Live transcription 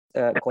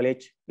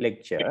college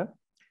lecture.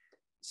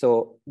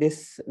 So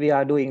we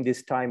are doing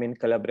this time in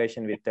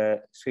collaboration with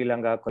the Sri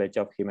Lanka College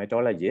of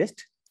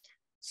Hematologists.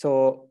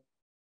 So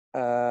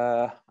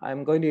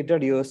I'm going to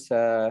introduce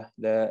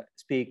the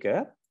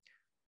speaker,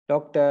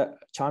 Dr.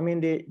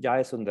 Chamindi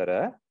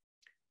Jayasundara.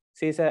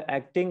 She is an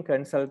acting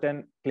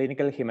consultant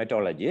clinical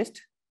hematologist,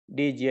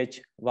 DGH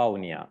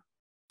Vavuniya.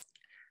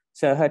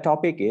 So her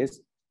topic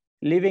is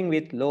living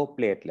with low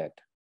platelet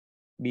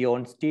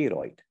beyond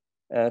steroid,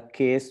 a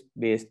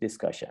case-based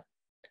discussion.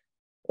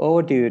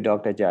 Over to you,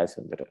 Dr.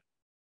 Jayasundara.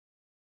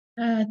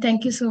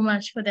 Thank you so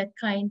much for that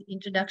kind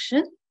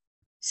introduction.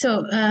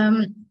 So,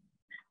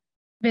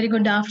 very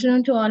good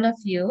afternoon to all of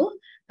you.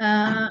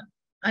 I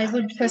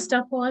would first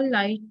of all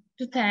like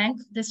to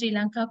thank the Sri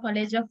Lanka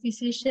College of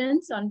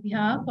Physicians on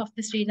behalf of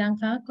the Sri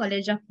Lanka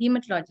College of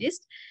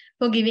Hematologists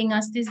for giving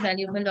us this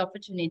valuable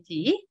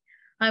opportunity.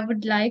 I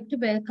would like to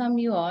welcome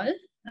you all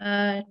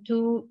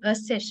to a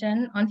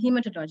session on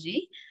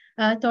hematology,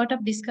 thought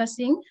of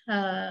discussing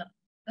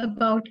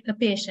about a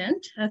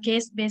patient, a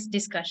case-based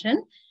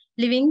discussion,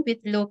 living with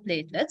low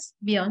platelets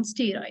beyond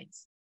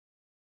steroids.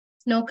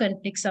 No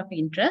conflicts of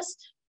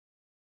interest.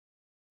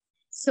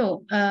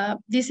 So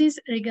this is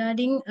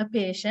regarding a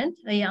patient,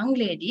 a young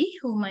lady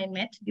whom I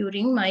met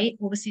during my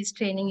overseas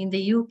training in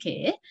the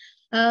UK.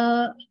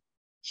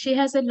 She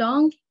has a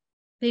long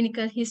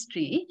clinical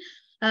history.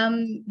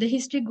 The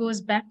history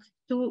goes back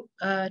to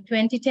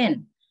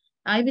 2010.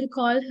 I will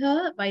call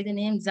her by the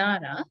name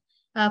Zara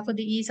for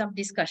the ease of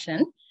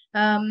discussion.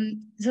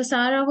 So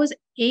Sarah was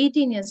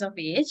 18 years of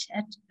age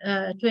at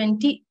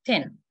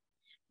 2010.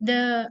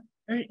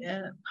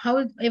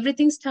 How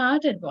everything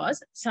started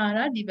was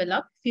Sarah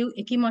developed few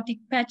ecchymotic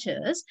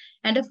patches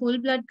and a full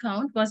blood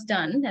count was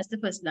done as the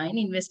first line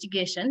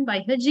investigation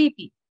by her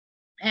GP.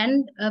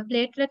 And a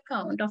platelet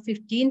count of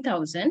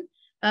 15,000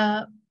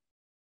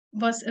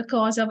 was a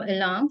cause of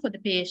alarm for the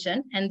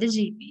patient and the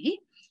GP.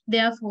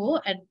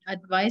 Therefore,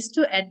 advised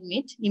to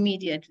admit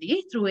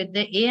immediately through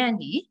the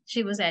A&E,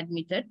 she was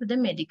admitted to the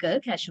medical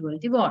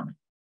casualty ward.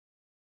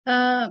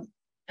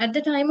 At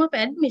the time of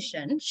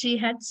admission, she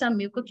had some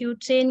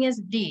mucocutaneous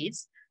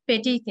bleeds,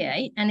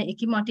 petechiae, and an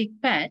ecchymotic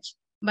patch,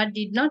 but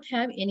did not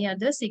have any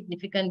other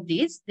significant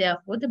bleeds.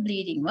 Therefore, the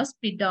bleeding was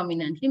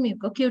predominantly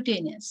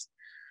mucocutaneous.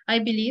 I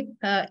believe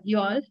you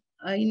all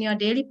in your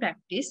daily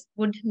practice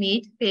would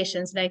meet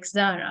patients like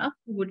Zara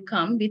who would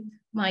come with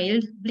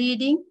mild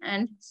bleeding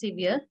and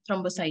severe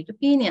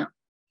thrombocytopenia.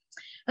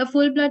 A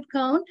full blood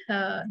count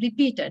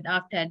repeated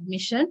after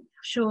admission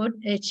showed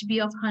HB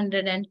of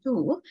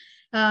 102,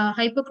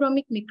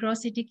 hypochromic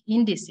microcytic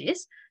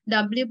indices,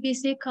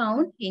 WBC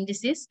count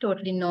indices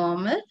totally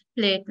normal,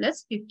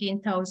 platelets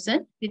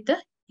 15,000 with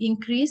the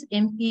increased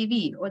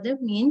MPV or the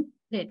mean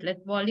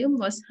platelet volume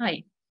was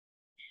high.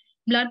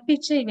 Blood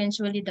picture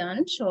eventually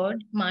done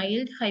showed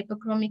mild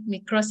hypochromic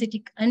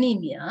microcytic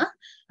anemia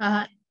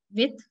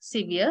with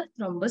severe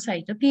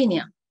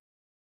thrombocytopenia.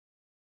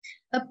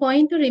 A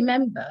point to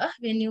remember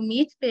when you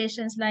meet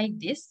patients like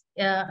this,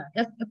 a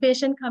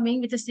patient coming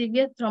with a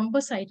severe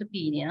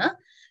thrombocytopenia,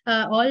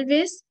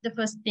 always the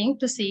first thing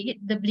to see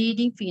the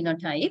bleeding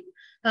phenotype.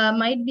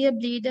 Might be a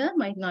bleeder,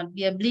 might not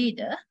be a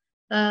bleeder.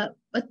 A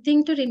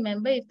thing to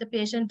remember if the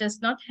patient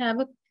does not have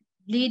a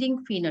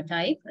bleeding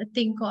phenotype, a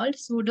thing called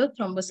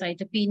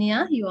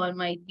pseudothrombocytopenia, you all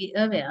might be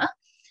aware.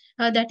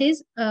 That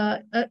is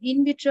an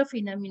in vitro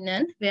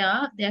phenomenon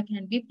where there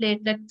can be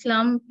platelet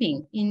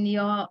clumping in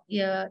your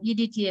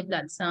EDTA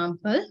blood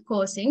sample,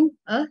 causing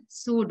a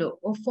pseudo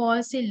or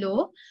falsely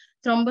low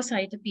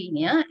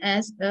thrombocytopenia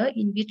as an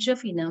in vitro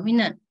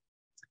phenomenon.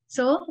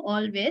 So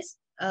always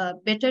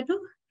better to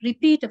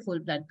repeat a full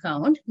blood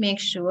count, make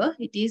sure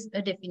it is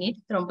a definite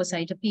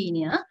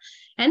thrombocytopenia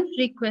and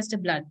request a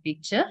blood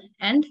picture.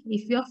 And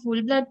if your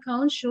full blood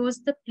count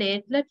shows the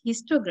platelet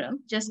histogram,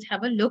 just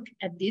have a look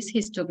at these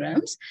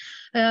histograms.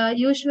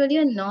 Usually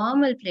a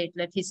normal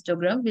platelet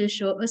histogram will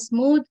show a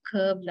smooth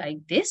curve like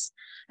this,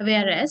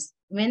 whereas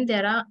when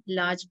there are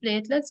large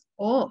platelets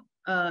or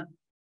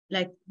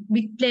like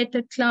big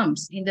platelet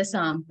clumps in the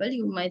sample,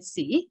 you might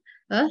see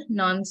a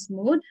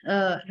non-smooth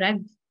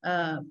ragged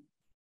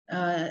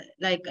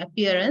like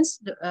appearance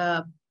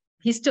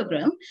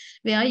histogram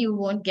where you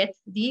won't get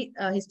the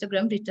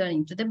histogram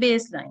returning to the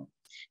baseline.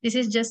 This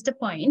is just a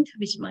point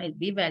which might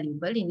be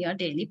valuable in your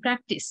daily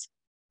practice.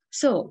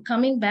 So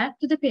coming back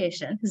to the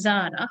patient,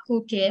 Zara,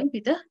 who came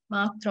with a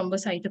marked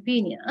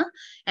thrombocytopenia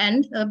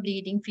and a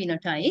bleeding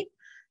phenotype.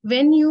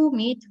 When you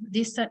meet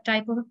this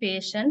type of a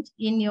patient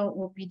in your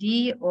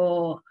OPD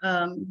or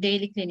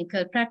daily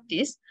clinical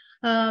practice,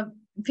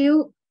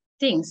 few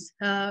things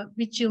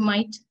which you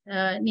might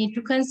need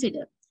to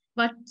consider.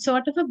 What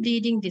sort of a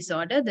bleeding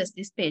disorder does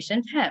this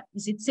patient have?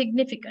 Is it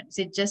significant? Is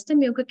it just a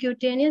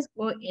mucocutaneous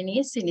or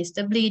any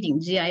sinister bleeding,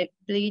 GI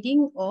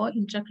bleeding or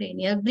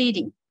intracranial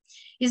bleeding?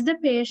 Is the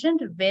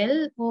patient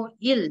well or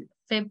ill,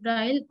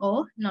 febrile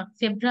or not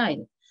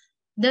febrile?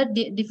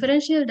 The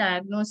differential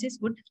diagnosis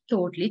would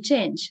totally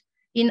change.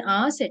 In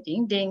our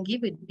setting, dengue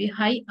would be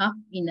high up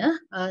in a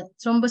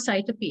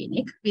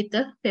thrombocytopenic with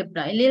a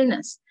febrile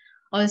illness.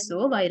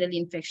 also viral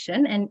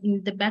infection, and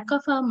in the back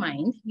of our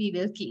mind, we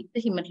will keep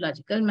the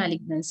hematological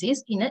malignancies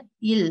in an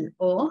ill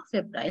or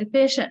febrile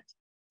patient.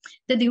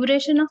 The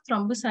duration of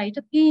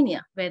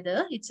thrombocytopenia,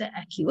 whether it's an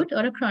acute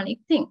or a chronic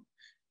thing.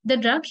 The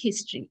drug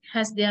history,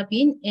 has there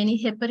been any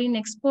heparin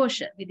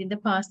exposure within the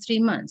past 3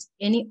 months?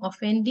 Any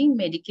offending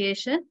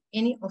medication,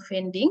 any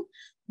offending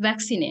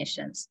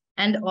vaccinations?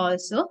 And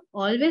also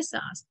always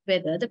ask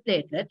whether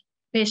the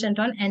patient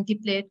on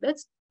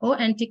antiplatelets or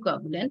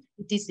anticoagulant,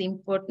 it is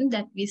important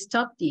that we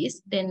stop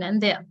these then and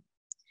there.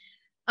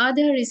 Are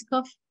there risk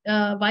of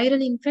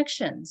viral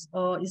infections,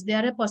 or is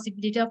there a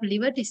possibility of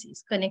liver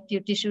disease,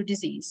 connective tissue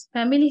disease,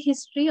 family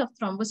history of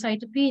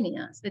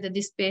thrombocytopenias, whether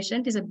this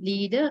patient is a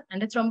bleeder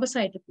and a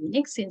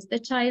thrombocytopenic since the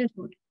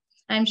childhood?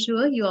 I'm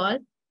sure you all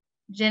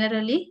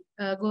generally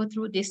go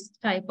through this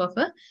type of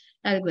a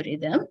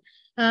algorithm.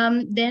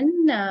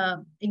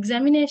 Then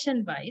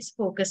examination-wise,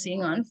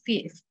 focusing on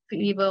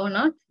fever or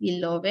not,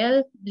 ill or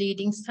well,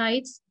 bleeding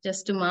sites,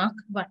 just to mark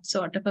what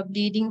sort of a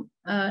bleeding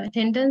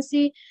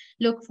tendency.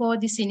 Look for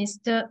the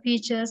sinister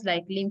features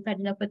like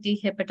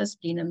lymphadenopathy,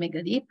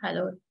 hepatosplenomegaly,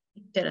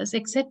 pyeloicterus,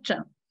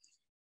 etc.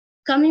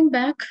 Coming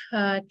back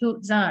to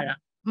Zara,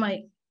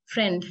 my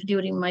friend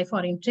during my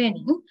foreign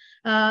training,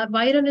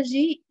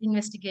 virology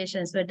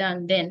investigations were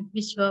done then,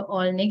 which were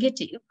all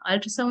negative.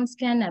 Ultrasound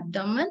scan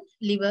abdomen,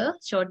 liver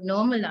showed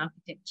normal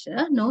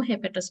architecture, no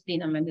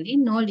hepatosplenomegaly,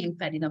 no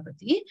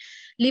lymphadenopathy.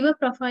 Liver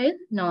profile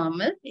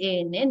normal,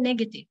 ANA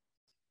negative.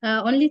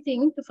 Only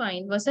thing to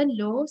find was a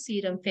low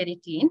serum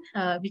ferritin,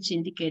 which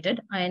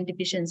indicated iron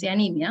deficiency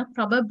anemia,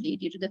 probably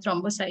due to the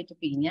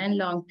thrombocytopenia and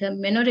long-term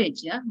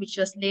menorrhagia, which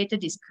was later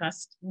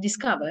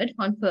discovered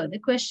on further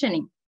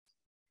questioning.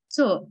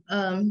 So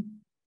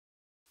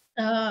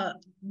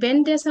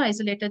when there's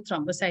isolated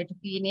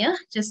thrombocytopenia,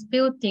 just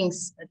few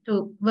things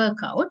to work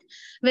out,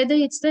 whether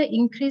it's the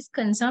increased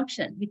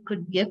consumption, which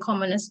could be a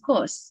commonest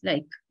cause,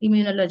 like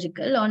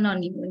immunological or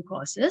non-immune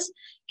causes.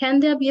 Can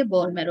there be a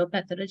bone marrow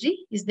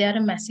pathology? Is there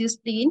a massive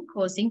spleen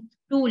causing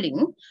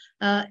tooling?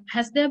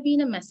 Has there been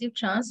a massive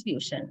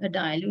transfusion, a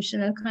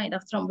dilutional kind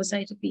of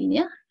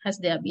thrombocytopenia? Has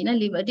there been a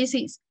liver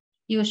disease?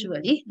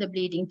 Usually the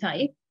bleeding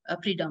type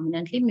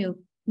predominantly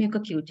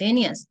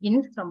mucocutaneous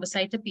in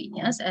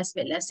thrombocytopenias as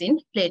well as in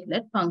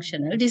platelet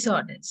functional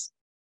disorders.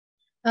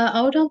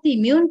 Out of the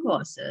immune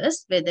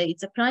causes, whether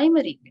it's a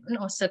primary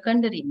immune or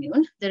secondary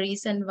immune, the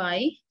reason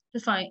why to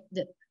find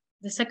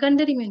the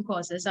secondary immune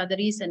causes are the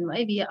reason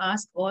why we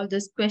ask all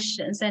those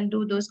questions and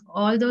do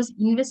all those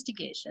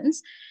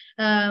investigations,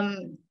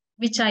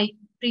 which I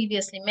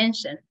previously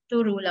mentioned,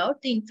 to rule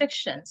out the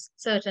infections,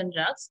 certain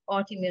drugs,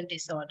 autoimmune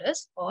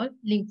disorders, or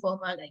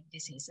lymphoma-like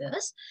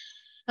diseases.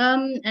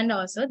 And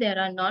also there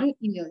are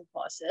non-immune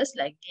causes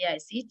like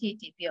DIC,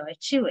 TTP, or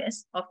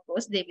HUS. Of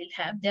course, they will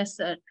have their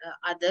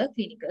other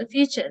clinical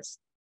features.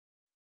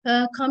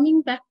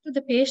 Coming back to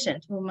the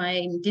patient whom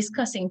I'm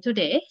discussing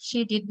today,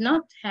 she did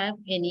not have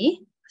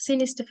any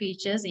sinister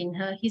features in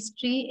her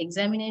history,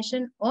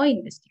 examination, or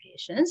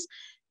investigations.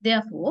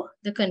 Therefore,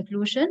 the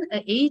conclusion,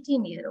 an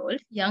 18-year-old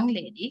young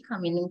lady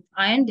coming with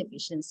iron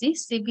deficiency,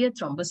 severe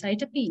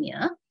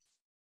thrombocytopenia,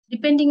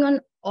 depending on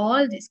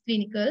all these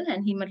clinical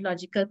and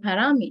hematological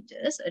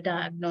parameters, a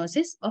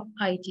diagnosis of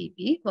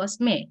ITP was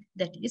made,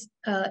 that is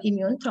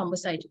immune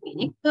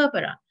thrombocytopenic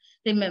purpura.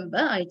 Remember,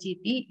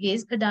 ITP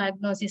is a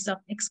diagnosis of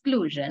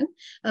exclusion.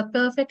 A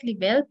perfectly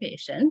well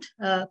patient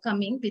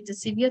coming with a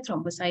severe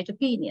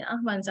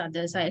thrombocytopenia, once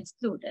others are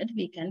excluded,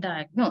 we can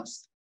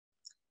diagnose.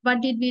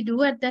 What did we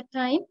do at that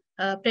time?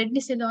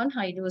 Prednisolone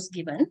high dose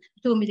given,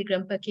 2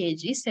 milligram per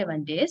kg,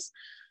 7 days.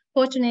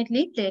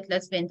 Fortunately,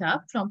 platelets went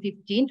up from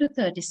 15 to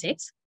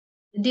 36.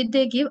 Did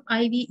they give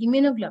IV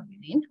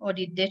immunoglobulin or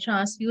did they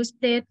transfuse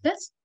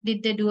platelets?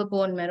 Did they do a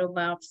bone marrow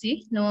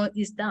biopsy? No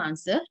is the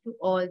answer to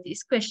all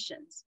these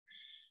questions.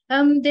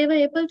 They were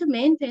able to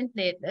maintain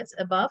platelets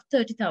above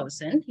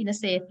 30,000 in a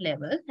safe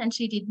level, and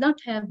she did not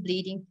have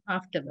bleeding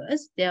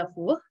afterwards.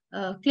 Therefore,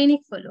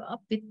 clinic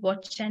follow-up with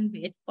watch and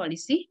wait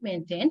policy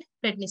maintained.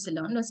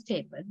 Prednisolone was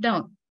tapered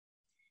down.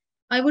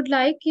 I would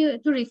like to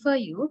refer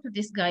you to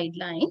this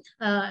guideline,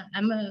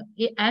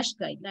 ASH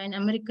guideline,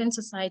 American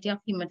Society of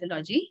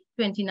Hematology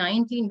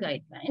 2019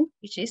 guideline,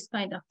 which is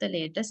kind of the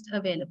latest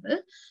available,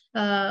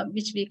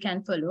 which we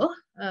can follow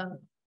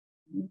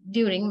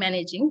during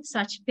managing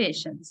such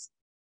patients.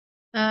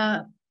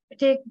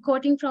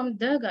 Quoting from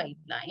the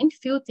guideline,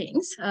 few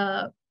things.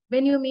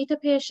 When you meet a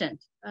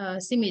patient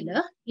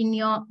similar in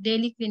your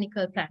daily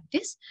clinical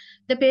practice,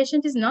 the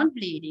patient is not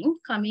bleeding,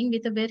 coming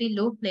with a very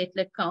low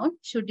platelet count,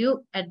 should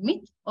you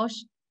admit or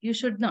you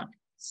should not?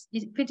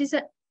 If it is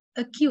an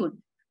acute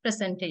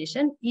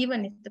presentation,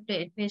 even if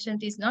the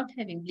patient is not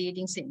having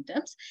bleeding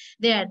symptoms,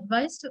 they are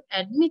advised to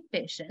admit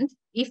patient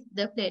if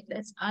the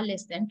platelets are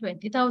less than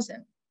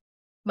 20,000.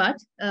 But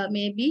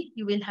maybe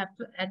you will have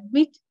to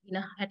admit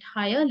at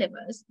higher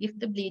levels if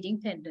the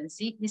bleeding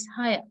tendency is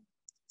higher.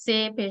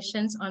 Say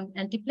patients on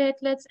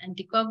antiplatelets,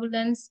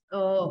 anticoagulants,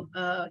 or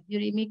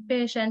uremic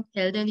patient,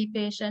 elderly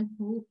patient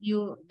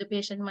the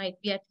patient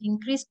might be at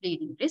increased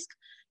bleeding risk,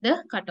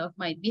 the cutoff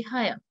might be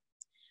higher.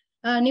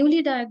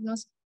 Newly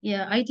diagnosed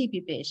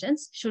ITP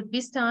patients, should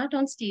we start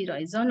on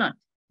steroids or not?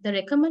 The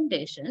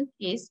recommendation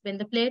is when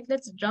the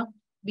platelets drop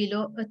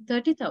below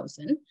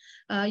 30,000,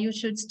 you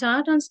should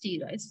start on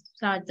steroids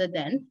rather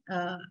than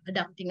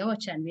adopting a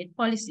watch and wait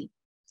policy.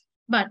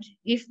 But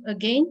if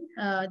again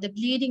the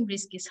bleeding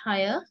risk is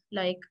higher,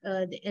 like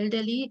the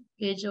elderly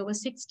age over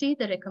 60,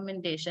 the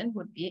recommendation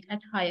would be at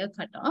higher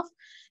cutoff.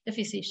 The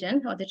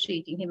physician or the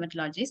treating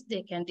hematologist,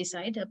 they can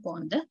decide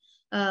upon the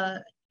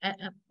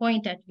a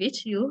point at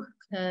which you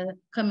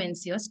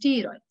commence your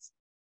steroids.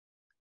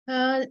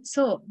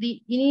 So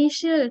the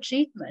initial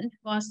treatment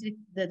was with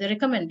the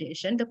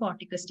recommendation, the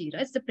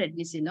corticosteroids, the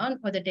prednisolone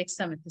or the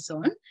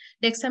dexamethasone.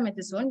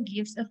 Dexamethasone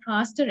gives a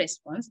faster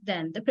response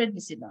than the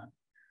prednisolone.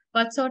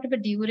 What sort of a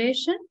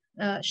duration?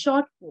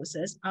 Short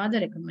courses are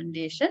the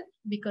recommendation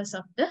because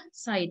of the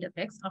side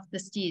effects of the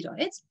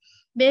steroids.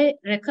 They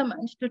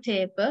recommend to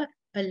taper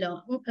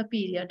along a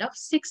period of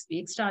 6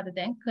 weeks rather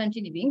than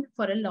continuing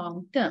for a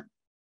long term.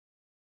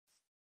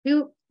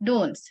 Few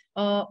don'ts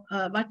or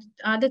what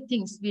are the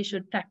things we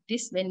should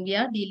practice when we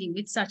are dealing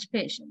with such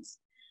patients.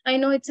 I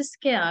know it's a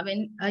scare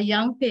when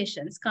young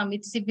patients come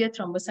with severe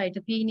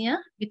thrombocytopenia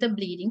with a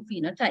bleeding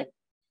phenotype.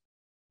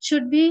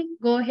 Should we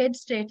go ahead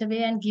straight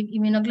away and give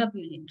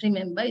immunoglobulin?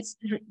 Remember, it's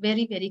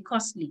very, very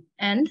costly.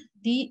 And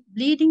the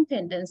bleeding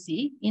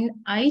tendency in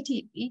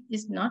ITP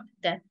is not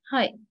that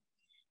high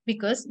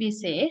because we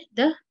say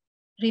the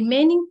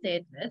remaining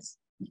platelets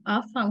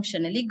are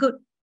functionally good.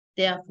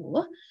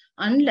 Therefore,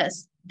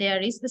 unless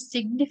there is a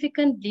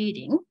significant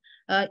bleeding,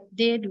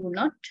 they do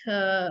not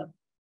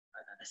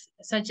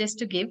suggest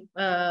to give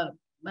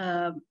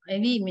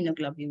any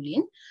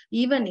immunoglobulin,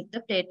 even if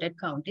the platelet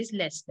count is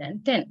less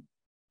than 10.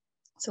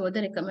 So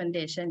the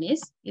recommendation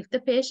is if the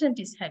patient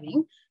is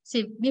having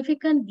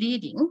significant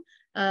bleeding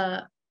and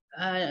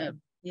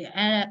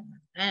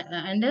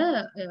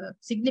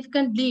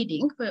significant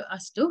bleeding for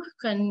us to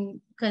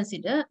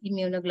consider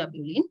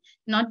immunoglobulin,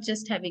 not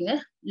just having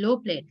a low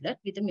platelet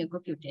with a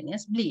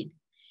mucocutaneous bleed.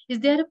 Is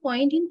there a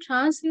point in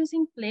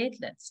transfusing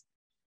platelets?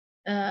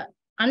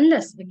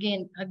 Unless,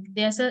 again,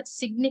 there's a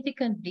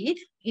significant bleed,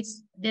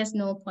 there's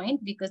no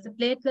point because the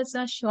platelets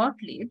are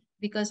short-lived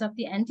because of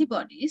the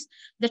antibodies.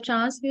 The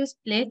transfused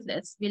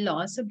platelets will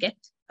also get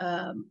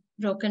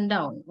broken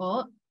down,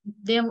 or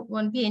there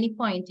won't be any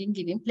point in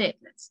giving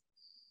platelets.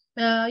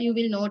 You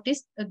will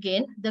notice,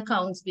 again, the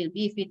counts will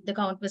be, if the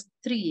count was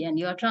 3 and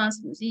you are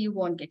transfusing, you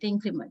won't get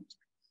increment.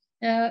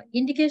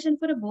 Indication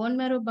for a bone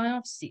marrow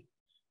biopsy.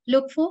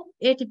 Look for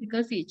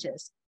atypical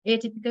features.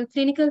 Atypical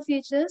clinical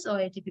features or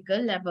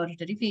atypical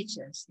laboratory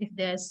features. If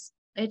there's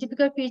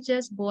atypical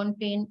features, bone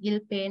pain, ill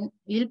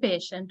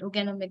patient,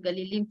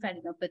 organomegaly,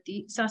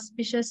 lymphadenopathy,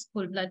 suspicious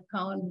full blood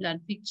count,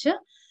 blood picture,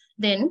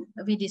 then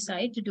we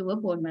decide to do a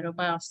bone marrow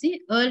biopsy.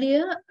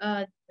 Earlier,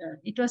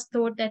 it was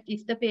thought that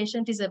if the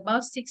patient is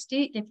above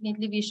 60,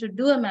 definitely we should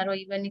do a marrow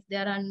even if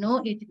there are no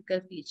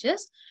atypical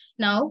features.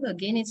 Now,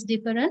 again, it's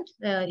different.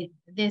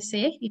 They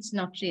say it's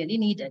not really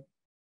needed.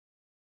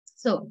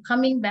 So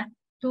coming back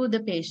to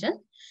the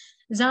patient,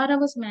 Zara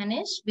was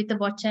managed with a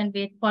watch and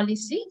wait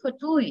policy for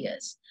 2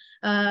 years.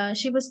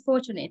 She was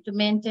fortunate to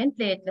maintain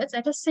platelets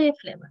at a safe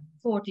level,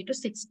 40 to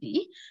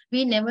 60.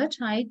 We never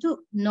tried to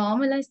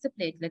normalize the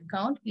platelet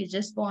count. We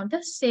just want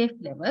a safe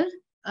level.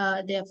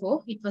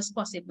 Therefore, it was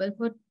possible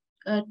for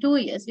 2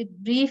 years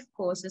with brief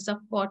courses of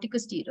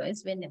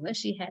corticosteroids whenever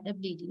she had a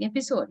bleeding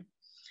episode.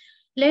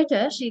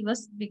 Later, she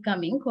was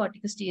becoming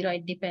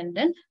corticosteroid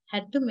dependent,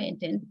 had to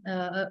maintain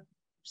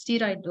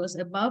steroid dose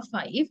above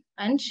 5,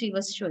 and she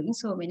was showing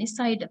so many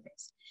side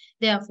effects.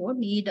 Therefore,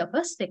 need of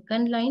a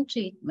second-line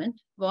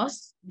treatment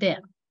was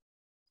there.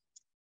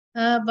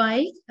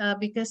 Why?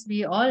 Because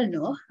we all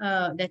know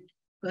that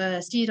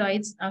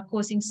steroids are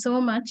causing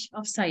so much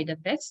of side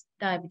effects: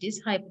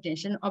 diabetes,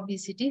 hypertension,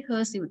 obesity,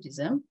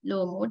 hirsutism,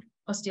 low mood,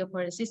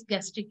 osteoporosis,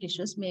 gastric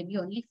issues, maybe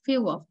only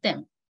few of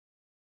them.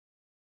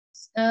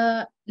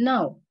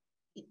 Now,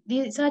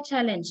 these are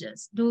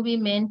challenges. Do we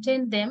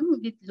maintain them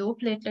with low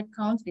platelet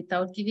counts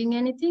without giving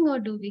anything, or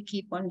do we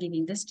keep on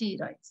giving the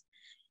steroids?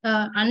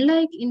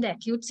 Unlike in the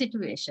acute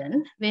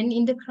situation, when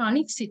in the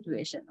chronic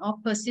situation or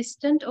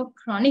persistent or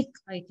chronic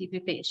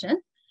ITP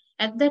patient,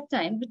 at that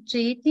time, the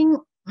treating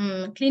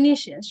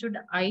clinicians should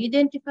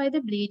identify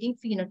the bleeding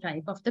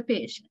phenotype of the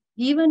patient.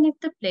 Even if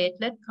the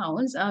platelet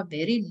counts are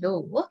very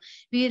low,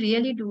 we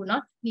really do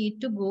not need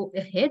to go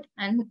ahead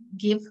and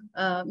give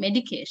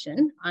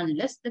medication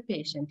unless the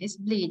patient is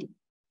bleeding.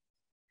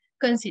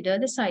 Consider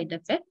the side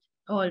effect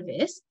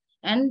always,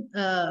 and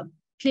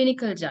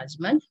clinical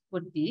judgment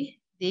would be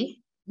the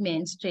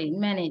mainstream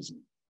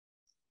management.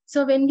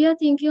 So when we are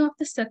thinking of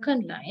the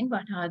second line,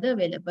 what are the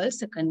available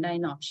second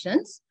line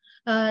options?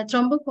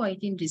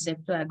 Thrombopoietin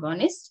receptor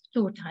agonists,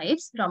 2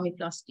 types,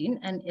 romiflostin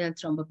and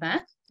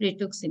L-thrombopag,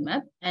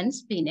 rituximab, and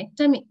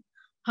splenectomy.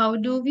 How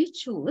do we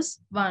choose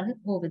one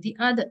over the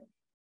other?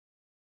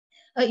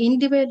 An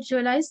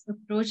individualized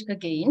approach,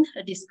 again,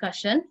 a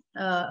discussion,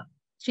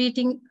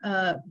 treating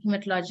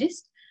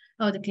hematologist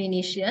or the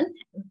clinician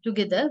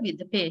together with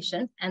the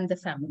patient and the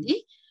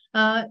family.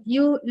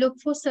 you look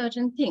for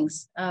certain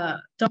things.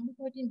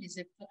 Thrombopoietin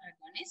receptor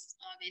agonists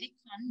are very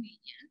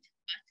convenient,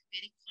 but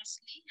very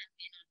costly and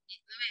may not be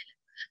available.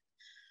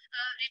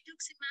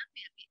 Rituximab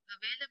will be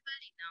available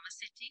in our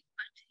setting,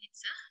 but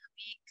it's a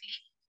weekly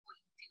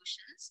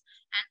infusions,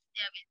 and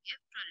there will be a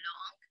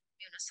prolonged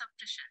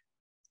immunosuppression.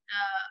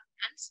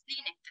 And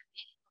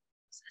splenectomy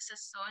is a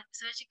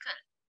surgical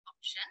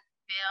option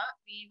where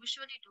we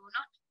usually do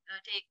not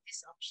take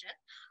this option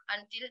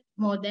until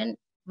more than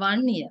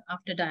 1 year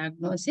after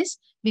diagnosis,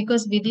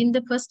 because within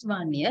the first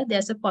 1 year,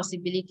 there's a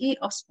possibility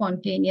of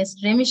spontaneous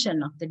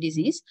remission of the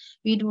disease.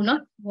 We do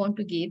not want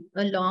to give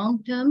a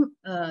long-term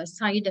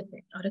side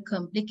effect or a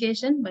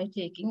complication by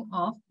taking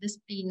off the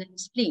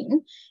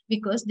spleen,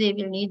 because they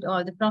will need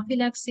all the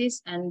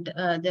prophylaxis and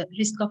the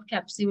risk of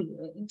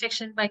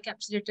infection by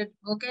capsulated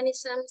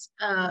organisms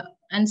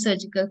and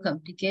surgical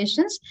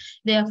complications.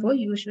 Therefore,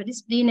 usually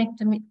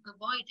splenectomy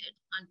avoided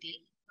until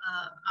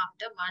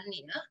after 1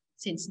 year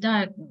since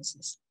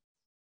diagnosis.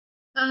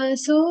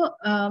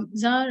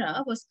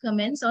 Zara was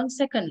commenced on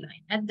second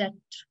line. At that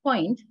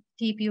point,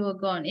 TPO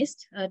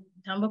agonist,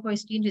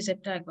 thrombopoietin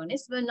receptor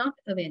agonists were not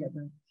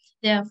available.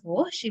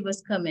 Therefore, she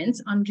was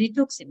commenced on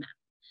rituximab.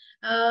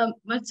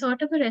 What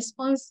sort of a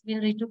response will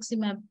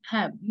rituximab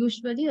have?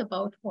 Usually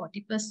about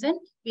 40%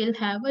 will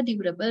have a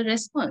durable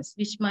response,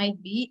 which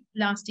might be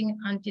lasting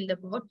until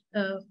about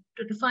 2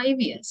 to 5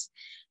 years.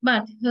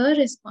 But her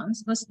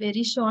response was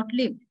very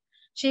short-lived.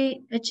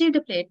 She achieved a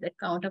platelet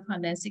count of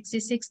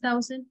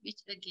 166,000, which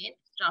again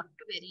dropped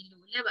to very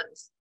low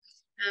levels.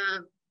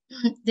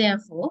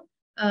 Therefore,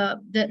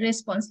 the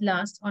response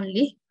lasts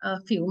only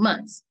a few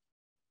months.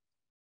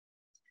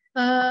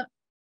 One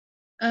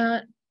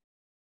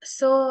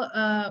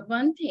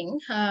thing,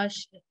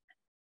 as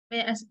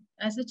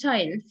a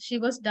child, she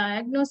was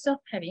diagnosed of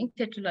having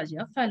tetralogy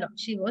of Fallot.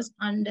 She was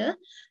under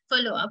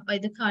follow-up by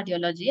the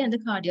cardiology and the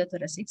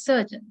cardiothoracic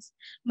surgeons.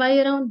 By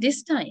around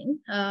this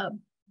time,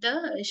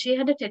 she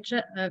had a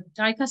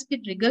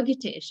tricuspid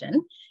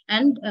regurgitation,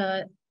 and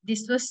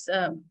this was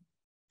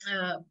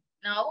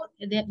now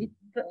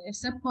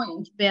it's a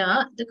point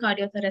where the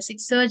cardiothoracic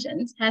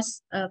surgeons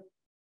has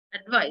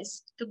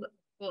advised to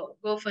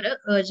go for an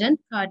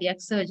urgent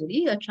cardiac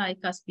surgery, a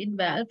tricuspid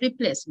valve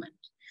replacement.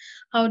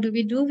 How do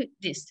we do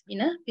this in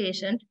a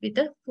patient with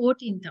a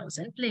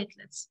 14,000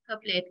 platelets? Her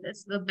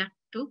platelets were back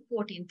to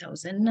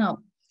 14,000 now.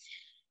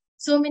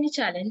 So many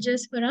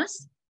challenges for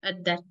us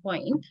at that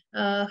point.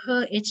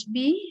 Her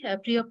HB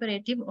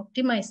preoperative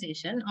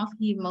optimization of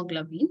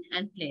hemoglobin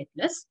and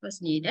platelets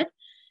was needed.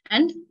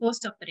 And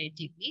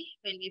post-operatively,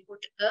 when we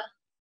put a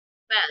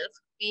valve,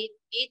 we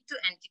need to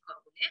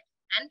anticoagulate.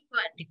 And for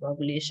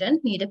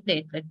anticoagulation, need a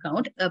platelet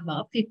count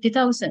above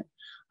 50,000.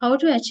 How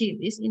to achieve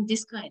this in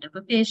this kind of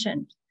a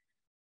patient?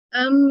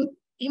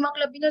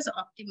 Hemoglobin was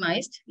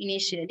optimized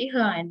initially.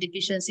 Her iron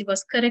deficiency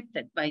was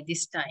corrected by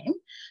this time.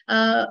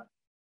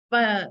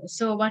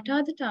 So what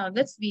are the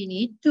targets we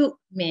need to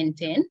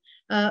maintain?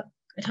 A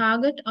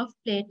target of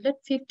platelet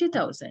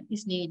 50,000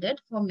 is needed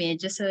for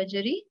major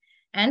surgery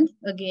and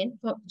again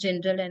for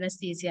general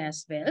anesthesia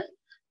as well.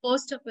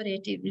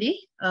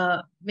 Post-operatively,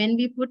 when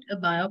we put a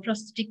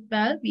bioprosthetic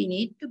valve, we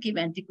need to give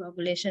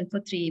anticoagulation for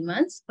 3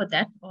 months. For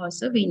that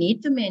also, we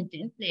need to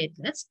maintain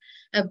platelets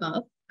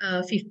above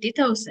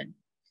 50,000.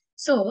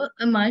 So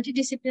a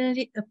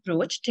multidisciplinary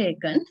approach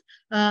taken,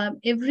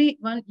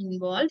 everyone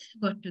involved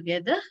got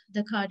together,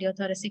 the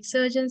cardiothoracic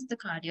surgeons, the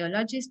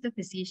cardiologist, the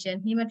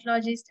physician,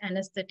 hematologist,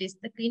 anesthetist,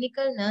 the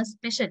clinical nurse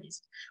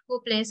specialist, who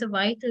plays a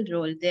vital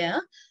role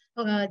there.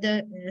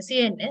 The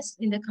CNS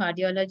in the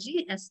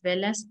cardiology as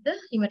well as the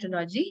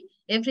hematology,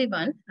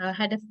 everyone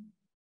had a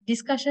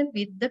discussion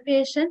with the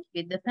patient,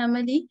 with the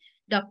family,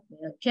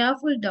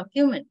 careful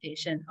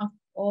documentation of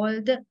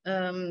all the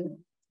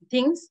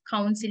things,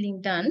 counseling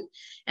done,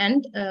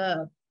 and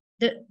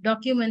the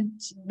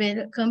documents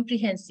were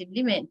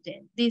comprehensively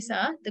maintained. These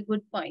are the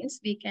good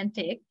points we can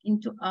take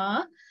into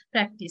our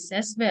practice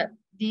as well.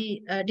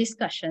 The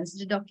discussions,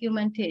 the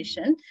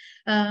documentation,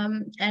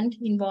 and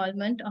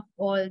involvement of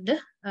all the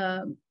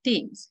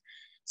teams.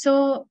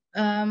 So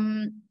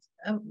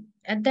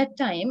at that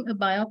time, a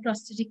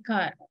bioprosthetic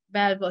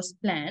valve was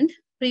planned.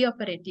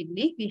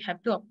 Preoperatively, we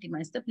have to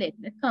optimize the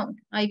platelet count.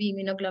 IV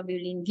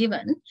immunoglobulin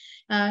given,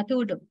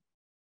 2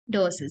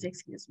 doses,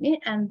 excuse me,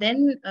 and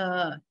then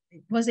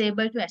it was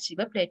able to achieve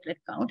a platelet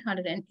count,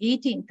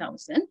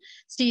 118,000.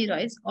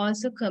 Steroids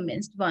also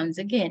commenced once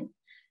again.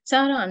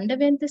 Sarah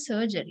underwent the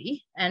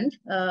surgery and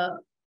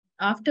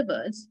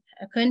afterwards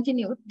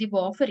continued the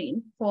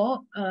warfarin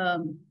for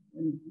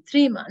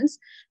 3 months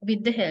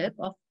with the help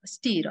of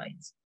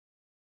steroids.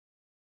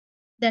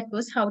 That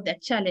was how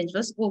that challenge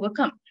was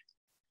overcome.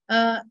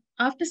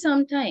 After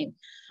some time,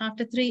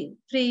 after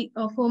 3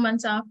 or 4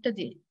 months after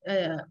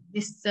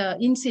this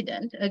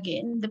incident,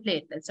 again, the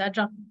platelets are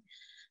dropping.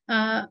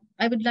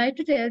 I would like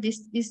to tell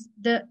this is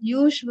the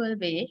usual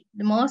way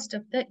the most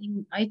of the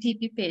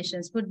ITP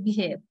patients would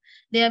behave.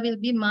 There will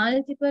be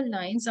multiple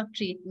lines of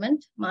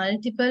treatment,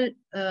 multiple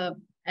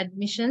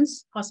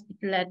admissions,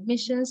 hospital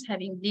admissions,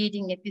 having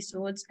bleeding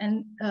episodes,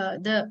 and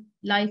the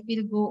life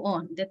will go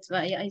on. That's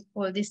why I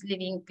call this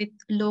living with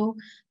low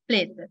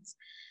platelets.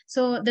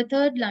 So the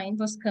third line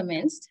was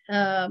commenced.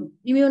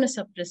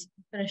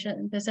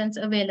 Immunosuppressants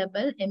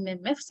available,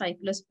 MMF,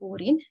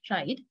 cyclosporine,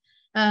 tried,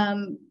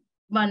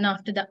 one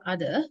after the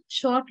other,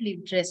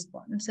 short-lived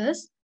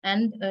responses,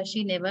 and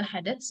she never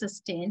had a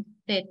sustained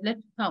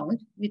platelet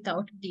count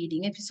without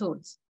bleeding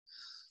episodes.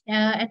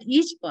 At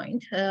each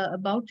point,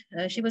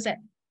 she was a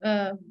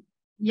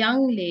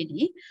young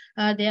lady,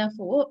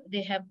 therefore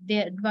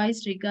their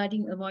advice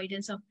regarding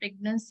avoidance of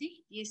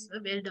pregnancy is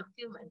well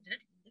documented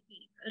in the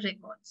clinical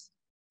records.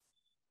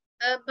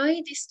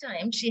 By this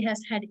time, she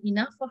has had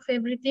enough of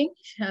everything.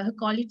 Her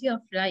quality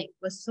of life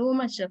was so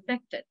much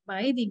affected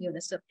by the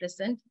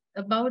immunosuppressant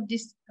about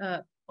this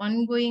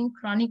ongoing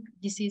chronic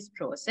disease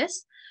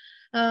process.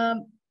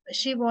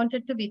 She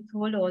wanted to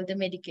withhold all the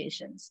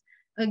medications.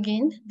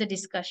 Again, the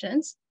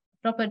discussions,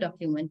 proper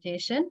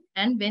documentation,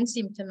 and when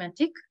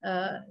symptomatic,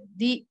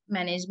 the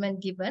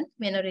management given,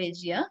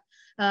 menorrhagia,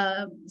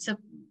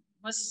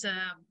 was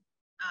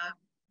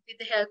with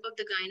the help of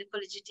the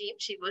gynecology team,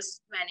 she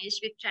was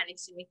managed with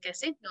tranexamic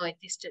acid,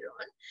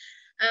 noethistérone,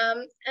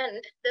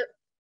 and the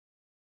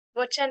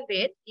watch and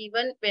wait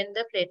even when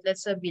the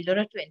platelets are below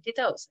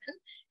 20,000.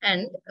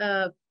 And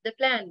the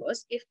plan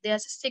was, if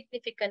there's a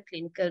significant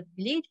clinical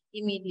bleed,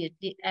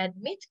 immediately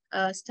admit,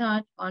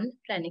 start on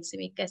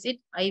tranexamic acid,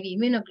 IV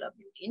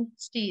immunoglobulin,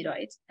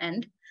 steroids,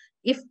 and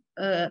if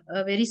a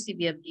very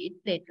severe bleed,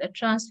 platelet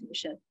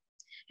transfusion.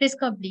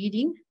 Risk of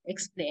bleeding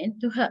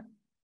explained to her.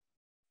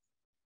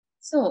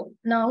 So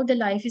now the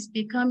life is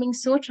becoming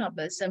so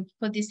troublesome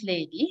for this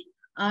lady.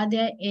 Are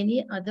there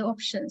any other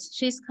options?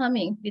 She's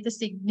coming with a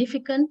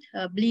significant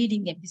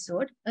bleeding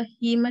episode, a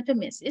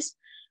hematemesis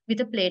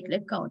with a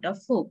platelet count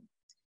of 4.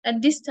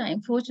 At this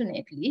time,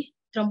 fortunately,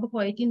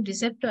 thrombopoietin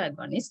receptor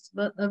agonists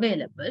were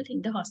available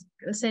in the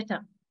hospital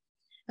setup.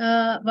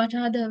 What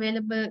are the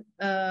available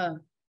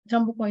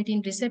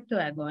thrombopoietin receptor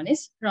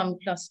agonists?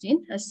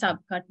 Romiflostin, a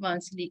subcut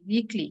once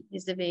weekly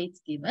is the way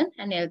it's given,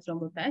 and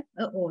L-Thrombopac,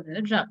 an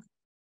oral drug.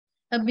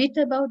 A bit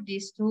about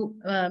these two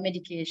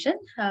medication.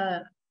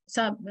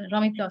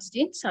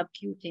 Romiflostin,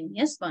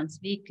 subcutaneous, once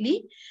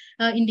weekly,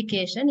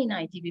 indication in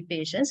ITB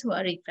patients who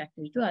are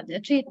refractory to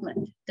other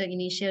treatment. The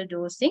initial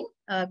dosing,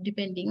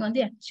 depending on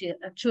the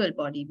actual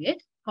body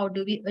weight. How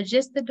do we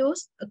adjust the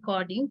dose?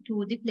 According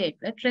to the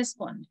platelet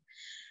response.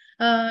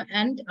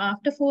 And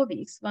after 4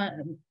 weeks,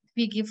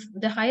 we give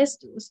the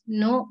highest dose,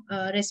 no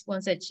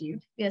response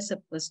achieved, we are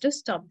supposed to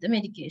stop the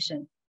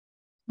medication.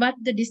 But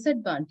the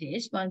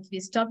disadvantage, once we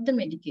stop the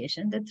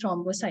medication, the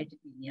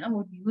thrombocytopenia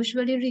would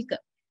usually recur.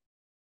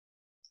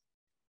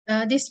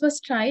 This was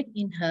tried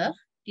in her.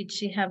 Did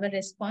she have a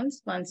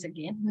response? Once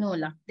again, no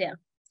luck there.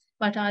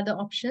 What are the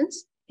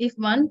options? If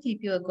one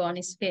TPO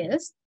agonist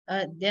fails,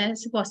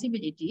 there's a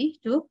possibility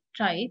to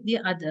try the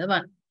other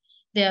one.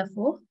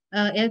 Therefore,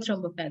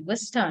 L-Thrombopac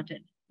was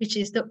started, which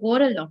is the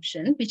oral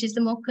option, which is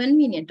the more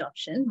convenient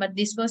option. But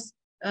this was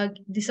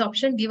this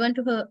option given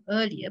to her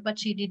earlier, but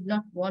she did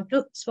not want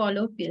to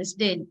swallow pills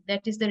daily.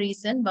 That is the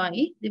reason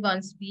why the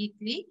once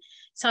weekly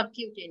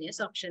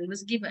subcutaneous option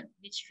was given,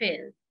 which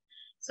failed.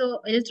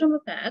 So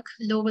L-Thrombopac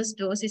lowest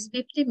dose is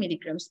 50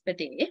 milligrams per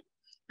day.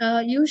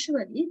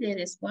 Usually they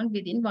respond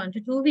within 1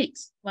 to 2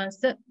 weeks. Once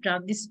the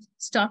drug is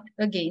stopped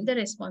again, the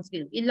response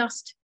will be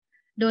lost.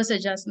 Dose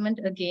adjustment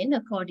again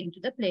according to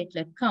the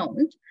platelet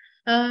count.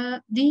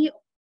 The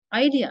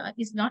idea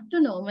is not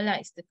to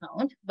normalize the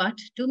count, but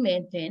to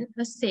maintain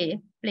a safe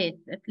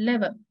platelet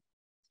level.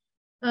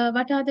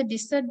 What are the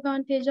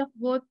disadvantages of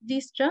both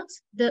these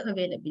drugs? The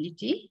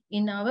availability.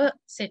 In our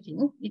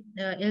setting,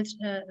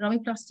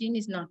 Romiflostin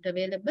is not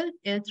available.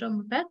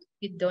 L-Thrombopac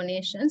with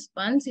donations.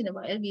 Once in a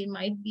while, we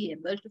might be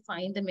able to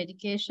find the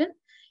medication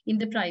in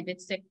the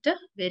private sector,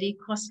 very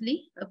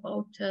costly,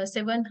 about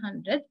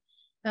 5,000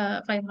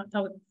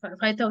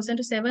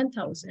 to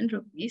 7,000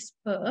 rupees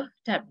per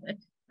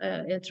tablet,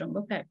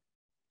 L-Thrombopac.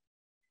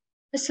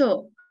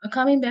 So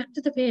coming back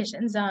to the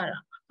patient,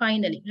 Zara,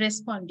 finally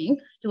responding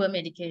to a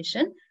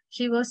medication.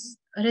 She was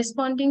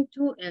responding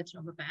to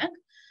L-Thrombopac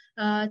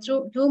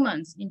through 2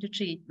 months into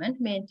treatment,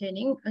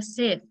 maintaining a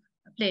safe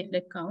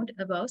platelet count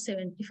above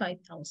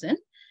 75,000.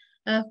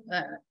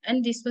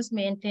 And this was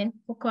maintained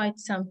for quite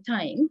some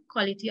time.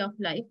 Quality of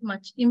life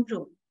much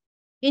improved.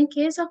 In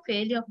case of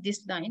failure of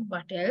this line,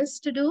 what else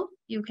to do?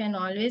 You can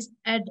always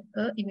add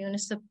an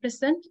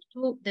immunosuppressant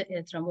to the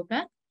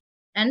L-Thrombopac,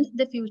 and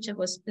the future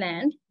was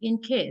planned in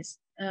case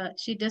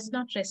she does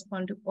not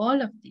respond to all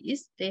of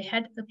these. They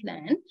had a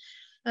plan.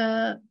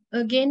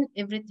 Again,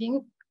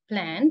 everything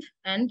planned,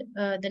 and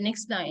the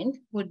next line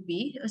would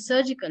be a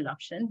surgical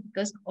option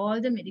because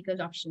all the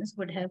medical options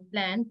would have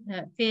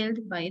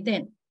failed by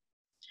then.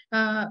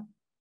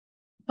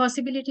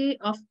 possibility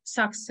of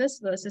success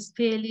versus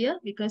failure,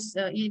 because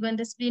even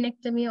the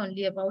splenectomy,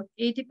 only about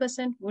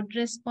 80% would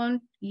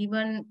respond.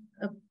 Even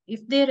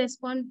if they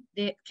respond,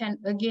 they can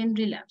again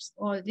relapse.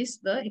 All this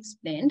were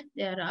explained.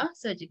 There are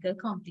surgical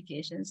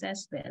complications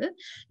as well,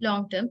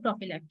 long-term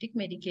prophylactic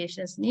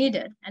medications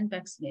needed, and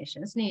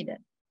vaccinations needed.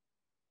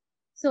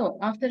 So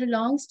after a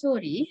long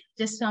story,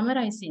 just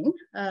summarizing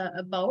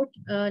about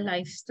a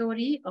life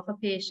story of a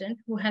patient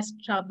who has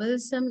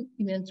troublesome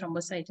immune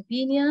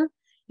thrombocytopenia,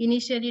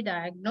 initially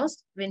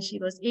diagnosed when she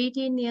was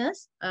 18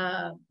 years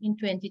in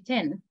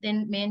 2010, then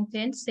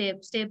maintained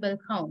stable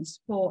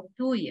counts for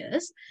 2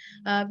 years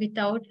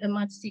without a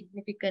much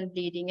significant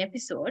bleeding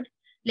episode.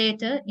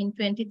 Later in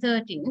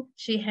 2013,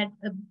 she had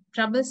a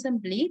troublesome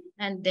bleed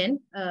and then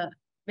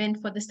went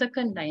for the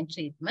second line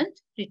treatment,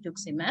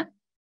 rituximab.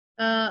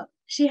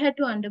 She had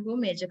to undergo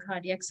major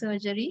cardiac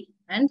surgery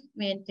and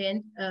maintain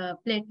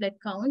platelet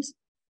counts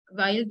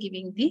while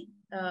giving the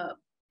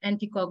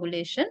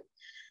anticoagulation.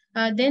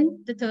 Then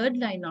the third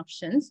line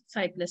options,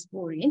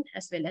 cyclosporine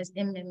as well as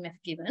MMF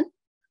given.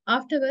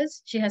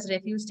 Afterwards, she has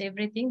refused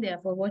everything,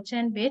 therefore watch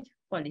and wait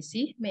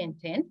policy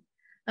maintained.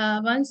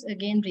 Once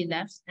again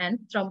relapsed and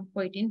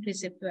thrombopoietin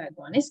receptor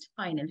agonist,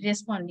 finally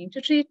responding to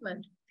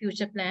treatment.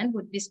 Future plan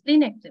would be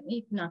splenectomy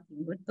if nothing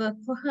would work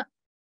for her.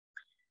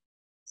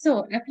 So,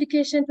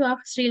 application to our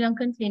Sri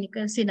Lankan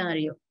clinical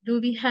scenario. Do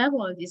we have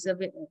all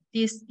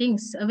these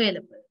things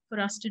available for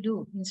us to do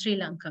in Sri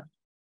Lanka?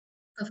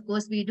 Of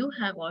course, we do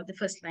have all the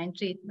first-line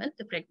treatment,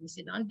 the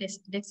prednisolone,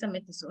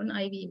 dexamethasone,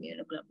 IV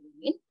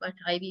immunoglobulin, but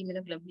IV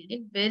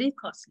immunoglobulin, very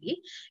costly.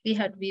 We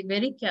have to be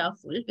very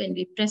careful when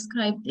we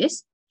prescribe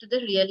this to the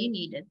really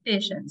needed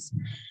patients.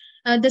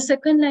 The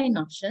second-line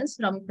options,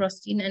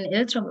 romiprostine and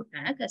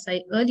eltrombopag, as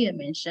I earlier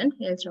mentioned,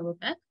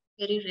 eltrombopag,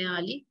 very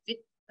rarely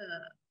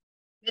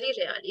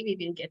we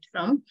will get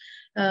from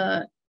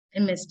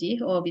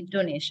MSD or with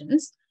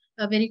donations,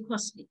 very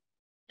costly.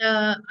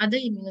 Other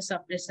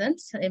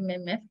immunosuppressants,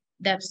 MMF,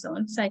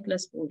 dapsone,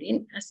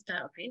 cyclosporine,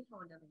 azathioprine,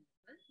 all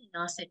available in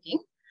our setting.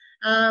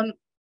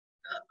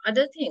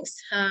 Other things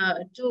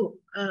to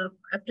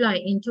apply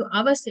into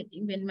our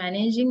setting when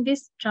managing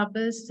these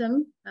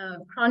troublesome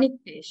chronic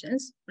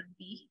patients would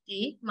be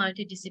the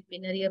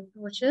multidisciplinary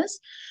approaches,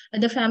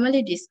 the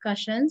family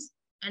discussions,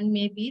 and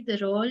maybe the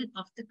role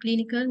of the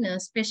clinical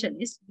nurse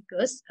specialist,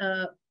 because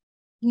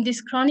in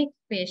these chronic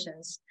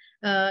patients,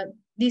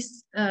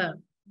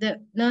 the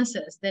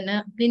nurses,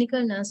 the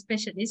clinical nurse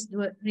specialists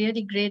do a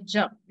really great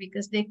job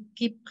because they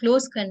keep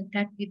close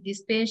contact with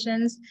these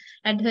patients,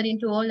 adhering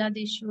to all other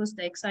issues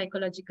like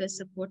psychological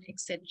support,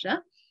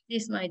 etc.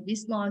 These might be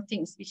small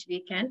things which we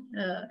can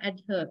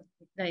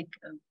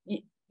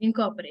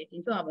incorporate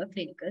into our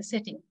clinical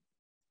setting.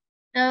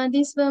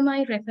 These were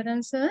my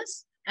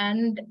references,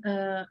 and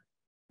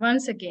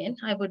once again,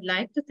 I would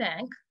like to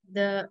thank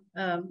the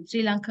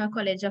Sri Lanka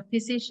College of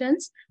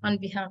Physicians on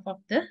behalf of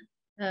the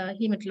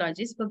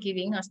hematologists for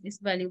giving us this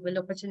valuable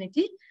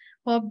opportunity.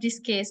 Hope this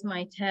case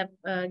might have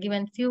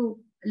given few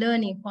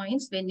learning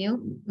points when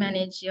you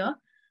manage your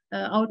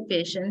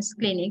outpatients,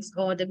 clinics,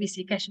 or the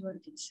busy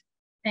casualties.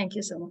 Thank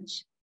you so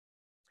much.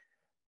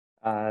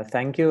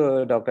 Thank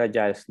you, Dr.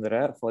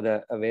 Jayasundara, for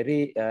the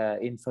very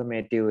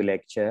informative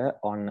lecture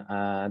on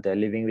the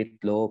living with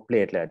low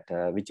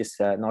platelet, which is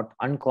not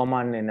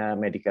uncommon in a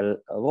medical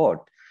ward.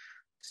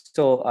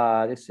 So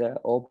this is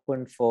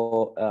open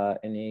for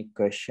any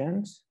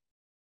questions.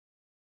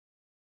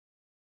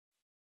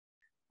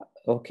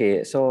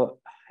 Okay, so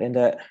in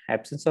the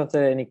absence of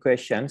any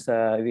questions,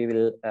 we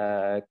will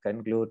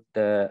conclude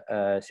the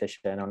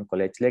session on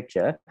college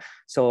lecture.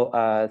 So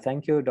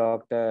thank you,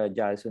 Dr.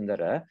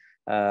 Jayasundara,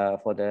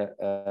 for the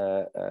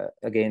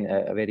again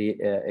a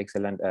very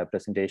excellent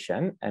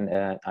presentation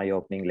and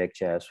eye-opening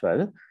lecture as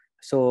well.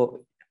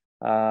 So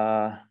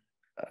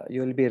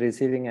you will be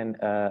receiving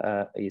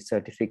a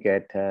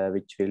certificate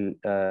which will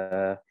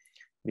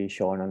be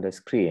shown on the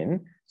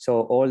screen.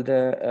 So all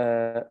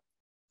the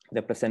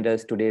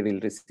presenters today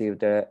will receive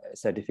the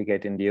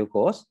certificate in due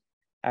course.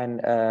 And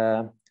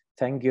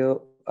thank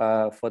you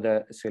for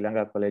the Sri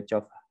Lanka College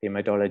of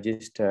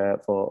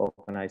Hematologists for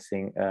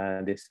organizing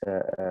this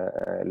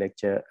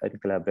lecture in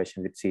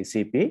collaboration with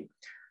CCP.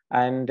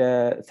 And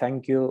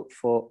thank you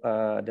for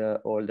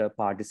all the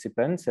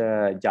participants,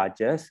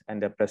 judges,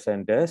 and the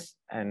presenters,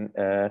 and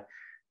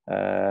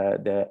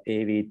the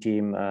AV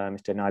team,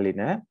 Mr.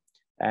 Nalina,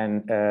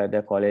 and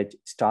the college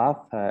staff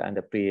and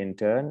the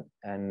pre-intern,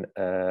 and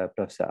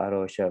Professor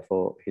Arosha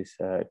for his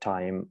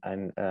time,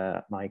 and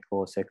my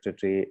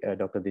co-secretary,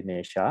 Dr.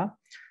 Dinesha.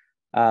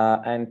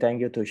 And thank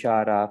you to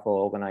Shara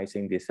for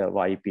organizing this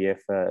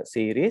YPF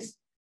series.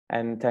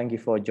 And thank you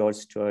for George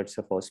Stewart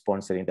for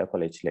sponsoring the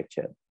college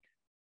lecture.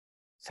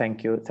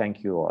 Thank you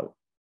all.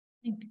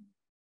 Thank you.